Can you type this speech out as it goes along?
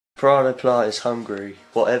Piranha Plant is hungry.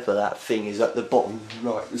 Whatever that thing is at the bottom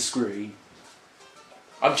right of the screen.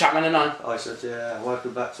 I'm Chapman09. I said, yeah,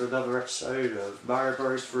 welcome back to another episode of Mario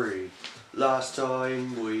Bros 3. Last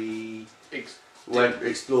time we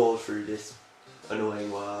explored through this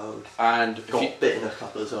annoying world. And got bitten a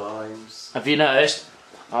couple of times. Have you noticed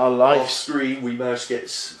our lives? Off screen we managed to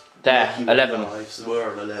get there, 11. Lives. So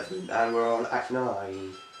we're on 11 and we're on Act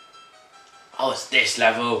 9. Oh, it's this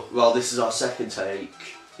level. Well, this is our second take.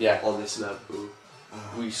 Yeah. On this level.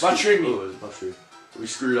 Mushroom. We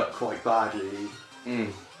screwed up quite badly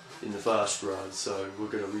in the first run, so we're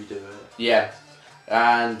going to redo it. Yeah.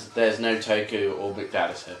 And there's no Toku or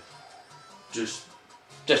McDadis here. Just...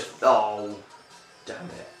 Oh. Damn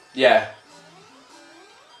it. Yeah.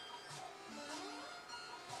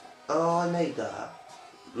 Oh, I made that.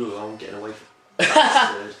 Ooh, I'm getting away from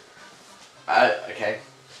that. Okay.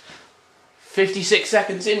 56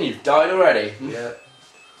 seconds in, you've died already. Yeah.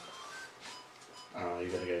 Oh, you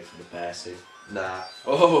gotta go for the bear suit. Nah.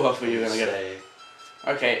 Oh, I thought you were gonna get it.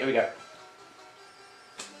 Okay, here we go.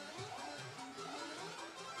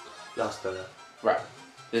 That's better. Right.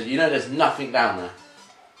 You know there's nothing down there.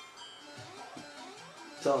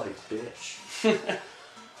 Die, bitch.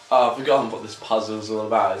 Oh, I've forgotten what this puzzle's all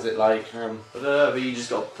about. Is it like, I don't know, but you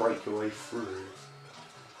just gotta break your way through.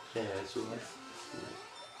 Yeah, it's alright.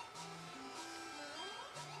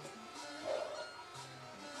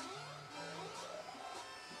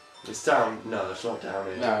 It's down. No, it's not down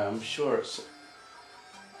here. No, I'm sure it's...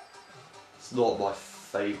 It's not my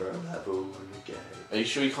favourite level in the game. Are you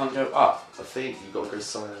sure you can't go up? I think you've got to go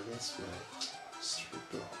somewhere this way. Stupid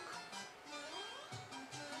block.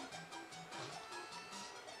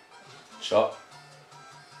 Shot.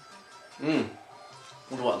 Wonder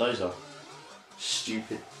what those are.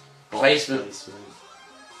 Stupid Placement.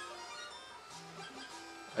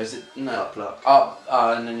 Is it? No. Up, block. Up,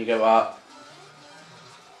 and then you go up.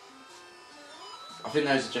 I think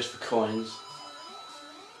those are just for coins.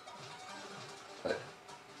 But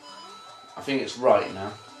I think it's right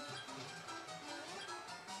now.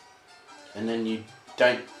 And then you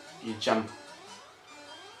jump.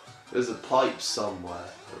 There's a pipe somewhere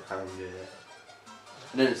around here.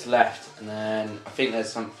 And then it's left, and then I think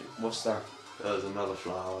there's something. What's that? There's another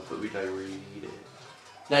flower, but we don't really need it.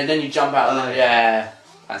 No, then you jump out. And then, yeah,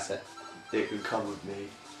 that's it. It can come with me.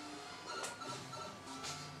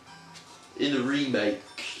 In the remake,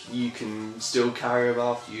 you can still carry them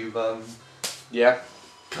after you've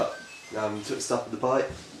took stuff in the pipe.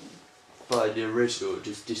 But in the original, it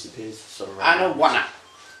just disappears for some reason. I don't wanna.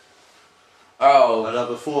 Oh.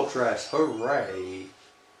 Another fortress! Hooray!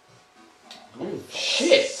 Oh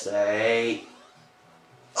shit! Say.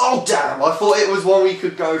 Oh damn! I thought it was one we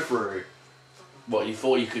could go through. What, you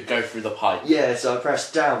thought you could go through the pipe? Yeah, so I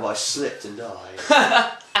pressed down, but I slipped and died.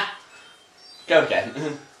 Go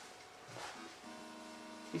again.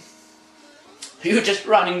 You were just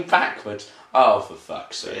running backwards. Oh, for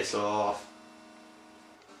fuck's sake. Piss off.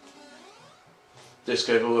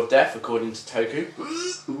 Disco ball of death, according to Toku.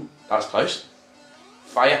 That was close.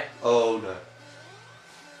 Fire. Oh no.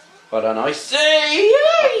 Well done, I see.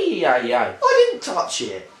 I didn't touch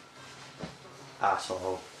it.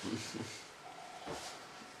 Asshole.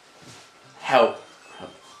 Help.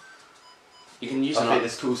 You can use I think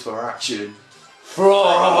this calls for action.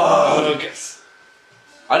 Frog!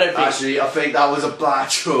 I don't think... Actually, I think that was a bad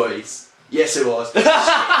choice. Yes, it was.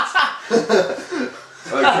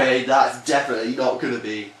 Okay, that's definitely not going to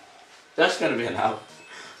be. That's going to be an out.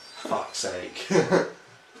 Fuck's sake.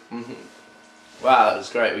 Wow, that was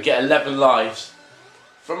great. We get 11 lives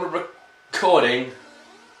from a recording.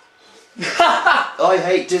 I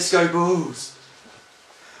hate disco balls.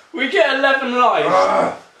 We get 11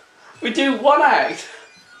 lives. We do one act.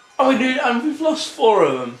 And we've lost 4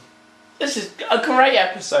 of them. This is a great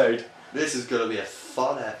episode. This is going to be a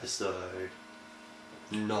fun episode.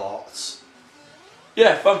 Not.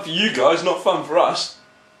 Yeah, fun for you guys, not fun for us.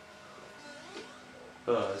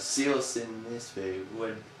 See us in this video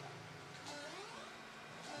when...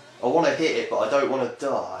 I want to hit it, but I don't want to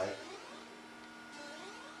die.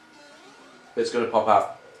 It's going to pop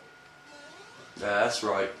out. Yeah, that's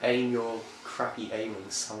right. Aim your crappy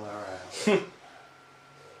aiming somewhere else.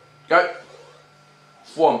 Go.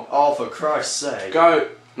 1. Oh, for Christ's sake. Go.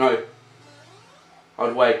 No.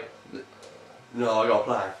 I'd wait. No, I got a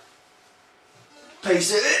plan.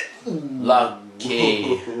 Pace it.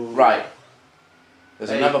 Lucky. Right. There's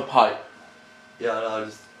another pipe. Yeah, no, I'm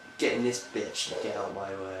just getting this bitch to get out of my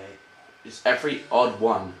way. It's every odd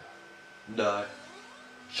one. No.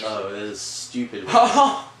 Oh, there's a stupid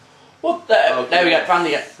one. What the? Okay. There we go, found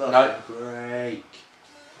it. No. Break.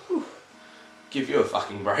 give you a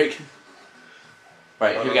fucking break.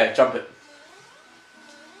 Right, here we go, jump it.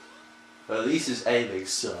 At least his aiming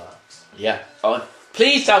sucks. Yeah. Oh,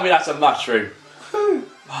 please tell me that's a mushroom.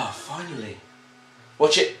 Oh, finally.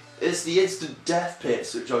 Watch it. It's the instant death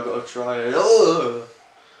pits which I've got to try and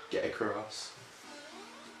get across.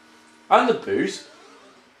 And the booze.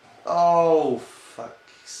 Oh,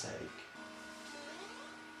 fuck's sake.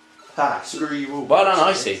 Ha, screw you all. Well done,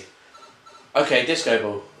 Icy. Okay, disco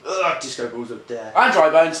ball. Ugh, disco balls of death. And dry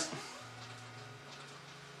bones.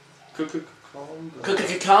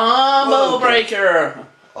 Combo breaker.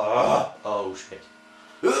 Oh shit.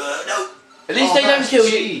 No. At least they don't kill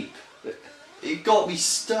you. It got me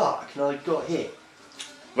stuck and I got hit.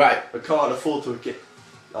 Right. I can't afford to get.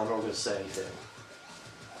 I'm not going to say anything.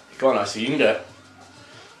 Go on, Icy, you can do it.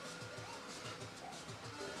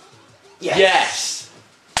 Yes.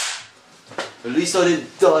 At least I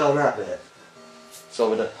didn't die on that bit. So I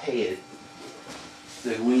would have hated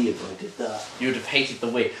the Wii if I did that. You would have hated the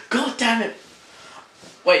Wii. God damn it!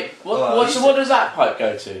 Wait, what does that pipe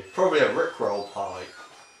go to? Probably a Rickroll pipe.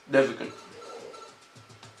 Never gonna.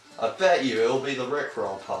 I bet you it'll be the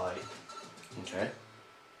Rickroll pipe. Okay.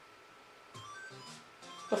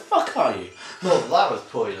 The fuck are you? Oh, that was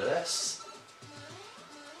pointless.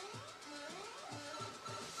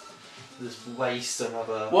 Just waste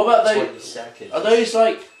another What about 20 seconds. Are those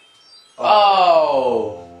like...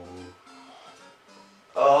 Oh.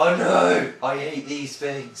 Oh no! I hate these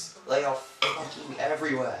things. They are fucking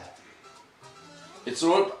everywhere. It's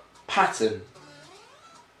all a pattern.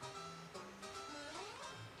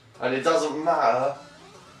 And it doesn't matter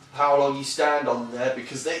how long you stand on there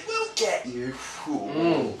because they will get you.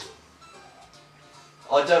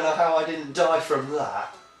 I don't know how I didn't die from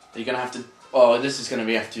that. You're gonna have to... Oh, this is gonna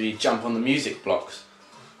have to be jump on the music blocks.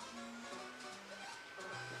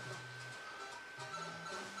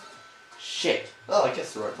 Shit. Oh, I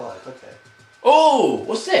guess the right pipe, okay. Oh,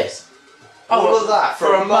 what's this? All of that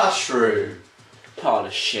for a mushroom. Pile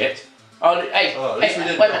of shit. Oh, hey, Oh, at least we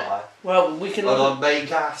didn't wait a minute. die. Well, we can... On main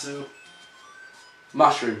castle.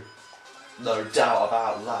 Mushroom. No doubt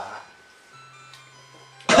about that.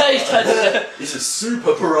 It's a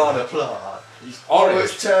super piranha plant. Oh,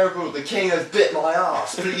 it's terrible. The king has bit my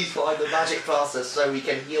ass. Please find the magic plaster so we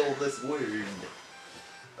can heal this wound.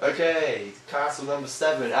 Okay, castle number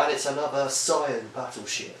 7, and it's another cyan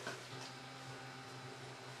battleship.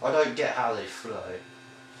 I don't get how they float.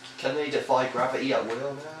 Can they defy gravity at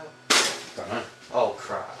will now? Don't know. Oh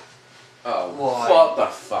crap. Oh, why? What the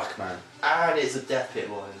fuck, man? And it's a death pit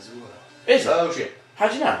one as well. Is it? Oh shit. How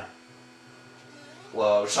do you know?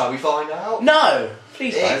 Well, shall we find out? No!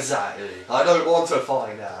 Please don't. Exactly. I don't want to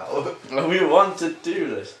find out. We want to do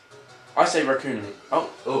this. I say raccoon. Oh.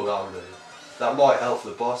 Oh, that'll do. That might help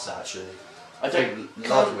the boss actually. I don't...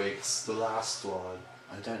 Ludwig's the last one.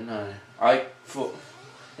 I don't know. I thought...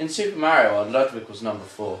 In Super Mario, Ludwig was number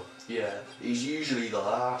 4. Yeah, he's usually the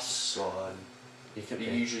last one. He could He's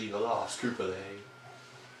be. usually the last Koopa League.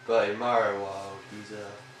 But in Mario World, he's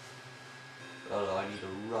oh no, I need to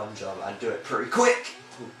run jump and do it pretty quick!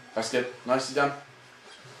 That's good. Nicely done.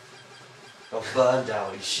 I'll burn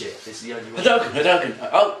down his shit. It's the only way. Hadouken!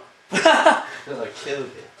 Oh! I killed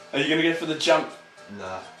it. Are you gonna go for the jump?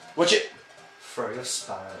 Nah. Watch it! Throw your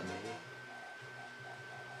span at me.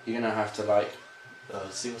 You're gonna have to like...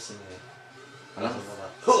 See what's in there. I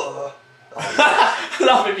love Oh, I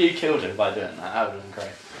love if you killed him by doing that. That would have been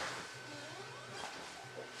great.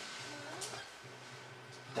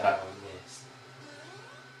 damn, I missed.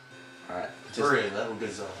 Alright. Brilliant level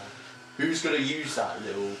design. Who's going to use that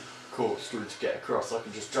little corkscrew to get across? I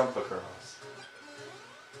can just jump across.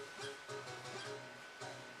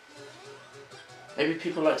 Maybe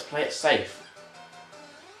people like to play it safe.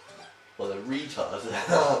 Well, they're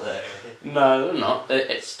retards, aren't they? No, they're not.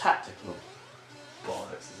 It's tactical.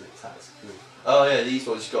 Bollocks, is it tactical? Oh yeah, these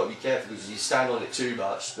ones you've got to be careful because if you stand on it too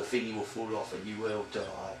much, the thingy will fall off and you will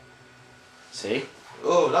die. See?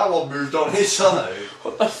 Oh, that one moved on its own.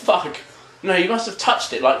 What the fuck? No, you must have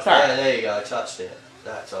touched it like that. Yeah, there you go, I touched it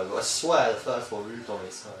that time. But I swear the first one moved on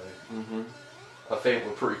its own. I think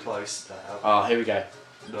we're pretty close now. Oh, here we go.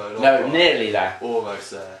 No, not No, quite. nearly there.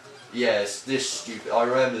 Almost there. Yeah, it's this stupid. I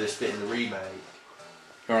remember this bit in the remake.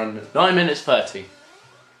 You're on 9 minutes 30.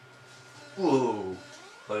 Whoa.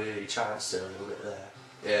 Oh yeah, you chanced it a little bit there.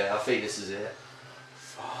 Yeah, I think this is it.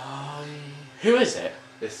 Fine. Who is it?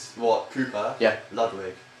 It's what, Koopa? Yeah.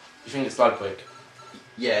 Ludwig. You think it's Ludwig?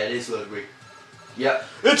 Yeah, it is Ludwig. Yep.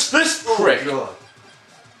 It's this prick! Oh god.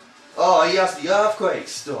 Oh, he has the earthquake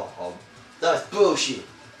storm. That's bullshit.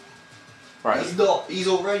 Right. He's not, he's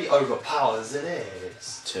already overpowered as it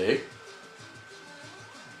is. 2.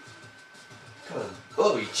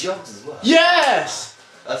 Oh, he jumped as well. Yes!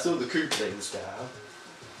 That's all the cool things now.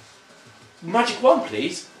 Magic wand,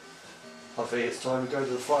 please. I think it's time to go to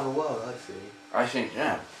the final world, I think,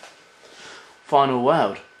 yeah. Final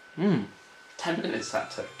world. 10 minutes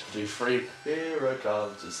that took to do 3. Here I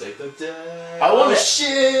come to save the day. I want it.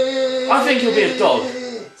 Shit! I think he'll be a dog.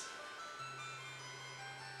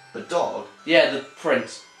 A dog? Yeah, the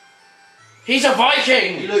prince. He's a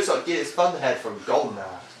Viking! He looks like Gears Thunderhead from Golden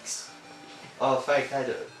Axe. Oh, thank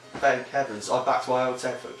heavens. I'm back to my old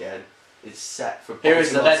temper again. It's set for Here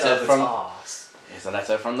is the letter from... ass. Here's a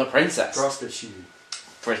letter from the princess. Prostitute.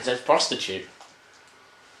 Princess prostitute.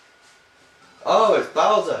 Oh, it's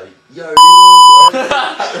Baldo. Yo,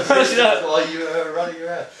 while you were running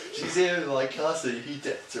around. She's here with my cousin. He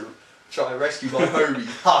did to try and rescue my homie.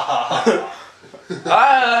 Ha ha ha.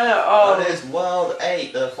 And it's World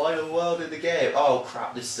 8, the final world in the game. Oh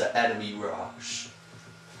crap, this is an enemy rush.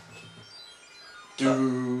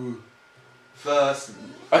 First,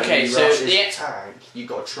 okay, so the tank, you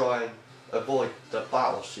got to try and avoid the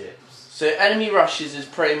battleships. So enemy rushes is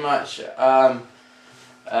pretty much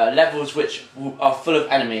levels which are full of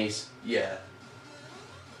enemies. Yeah.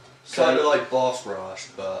 So kind of like boss rush,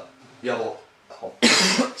 but yeah,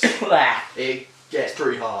 it gets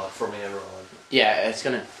pretty hard from here on. Yeah, it's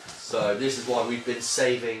gonna. So this is why we've been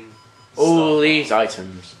saving all these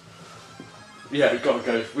items. Yeah, we've got to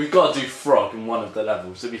go. We've got to do frog in one of the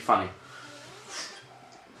levels. It'd be funny.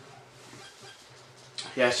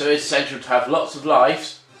 Yeah, so it's essential to have lots of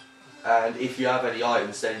lives. And if you have any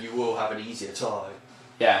items, then you will have an easier time.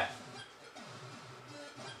 Yeah.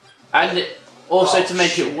 And also to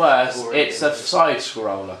make it worse, it's a side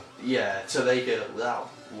scroller. Yeah, to make it that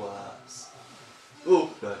worse. Oh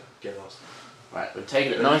no, get lost. Right, we're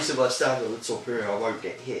taking it At nice. least if I stand on the top here, I won't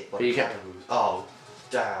get hit by the cannibals. Oh,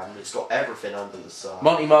 damn! It's got everything under the sun.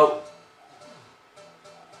 Monty Mo.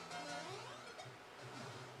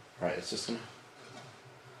 Right, it's just gonna.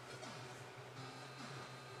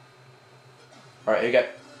 Right, here we go.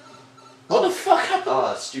 What the fuck happened?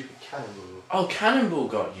 Ah, stupid cannibal. Oh, cannonball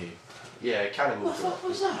got you. Yeah, cannibal. What the fuck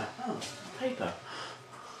was that? Oh, paper.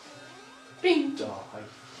 Bing. Die.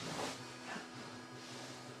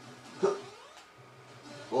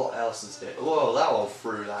 What else is there? Whoa, that one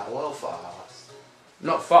threw that well fast.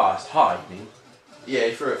 Not fast, high, you mean? Yeah,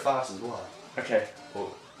 he threw it fast as well. Okay. Or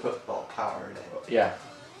put a lot of power in it. Yeah.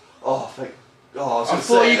 Oh, thank. Oh, I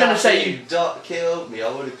thought you were going to say you duck killed me. I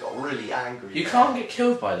would have got really angry. You can't get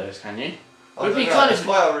killed by those, can you? I don't know, it's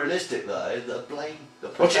quite unrealistic though. The blade, the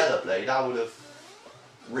propeller blade, that would have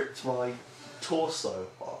ripped my torso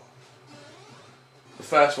apart. The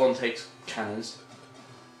first one takes cannons.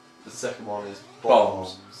 The second one is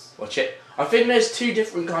Bombs. Watch it. I think there's 2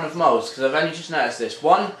 different kind of molds because I've only just noticed this.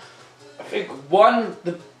 One, I think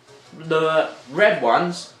the red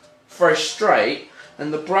ones throw straight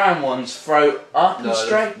and the brown ones throw up and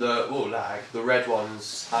straight. Lag. The red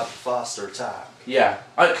ones have faster attack. Yeah,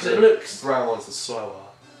 because it looks. The brown ones are slower.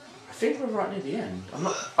 I think we're right near the end.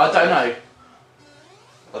 I don't know.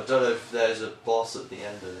 I don't know if there's a boss at the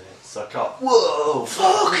end of this. I can't. Whoa!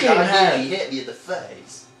 Fucking hell! He hit me in the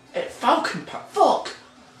face. Falcon Pack. Fuck!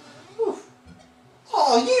 Oof.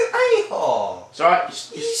 Oh, you a-hole! It's alright.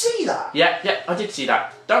 Did you see that? Yeah, I did see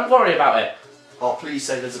that. Don't worry about it. Oh, please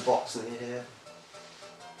say there's a box in here.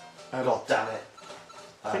 God damn it.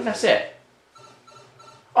 I think that's it.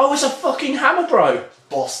 Oh, it's a fucking hammer, bro.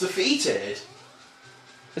 Boss defeated.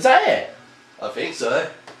 Is that it? I think so.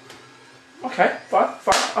 Okay, fine.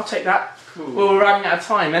 I'll take that. Cool. Well, we're running out of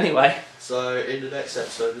time anyway. So, in the next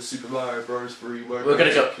episode of Super Mario Bros. 3, we're going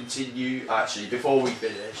to go continue. Actually, before we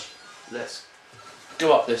finish, let's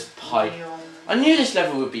go up this pipe. I knew this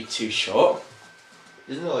level would be too short.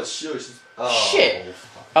 Isn't it? Sure. Oh, shit.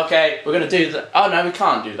 Okay, we're going to do that. Oh no, we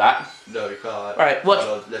can't do that. No, we can't. Right, what?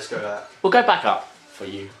 Hold on, let's go back. We'll go back up for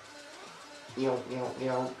you.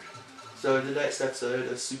 So in the next episode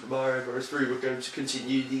of Super Mario Bros. 3, we're going to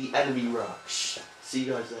continue the enemy rush. See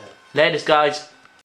you guys there. Later, guys.